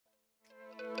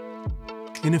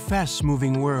In a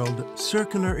fast-moving world,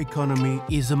 circular economy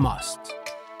is a must.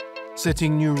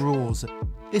 Setting new rules,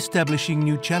 establishing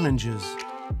new challenges.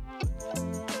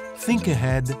 Think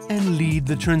ahead and lead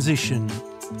the transition.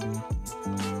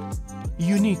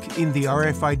 Unique in the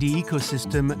RFID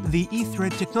ecosystem, the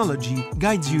E-Thread technology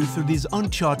guides you through these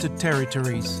uncharted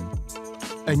territories.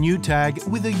 A new tag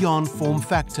with a yarn form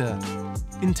factor,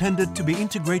 intended to be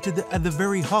integrated at the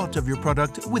very heart of your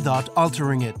product without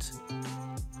altering it.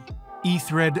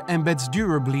 E-Thread embeds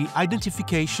durably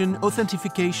identification,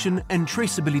 authentication and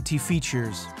traceability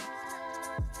features.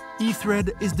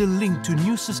 E-Thread is the link to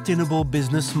new sustainable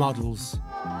business models.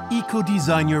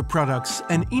 Eco-design your products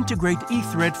and integrate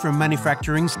E-Thread from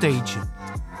manufacturing stage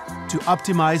to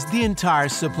optimize the entire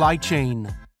supply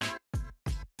chain.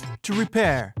 To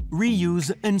repair,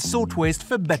 reuse and sort waste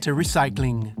for better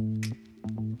recycling.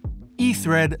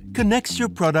 E-Thread connects your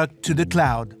product to the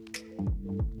cloud.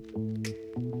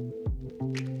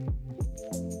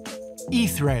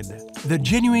 E-Thread, the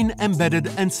genuine, embedded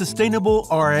and sustainable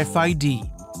RFID.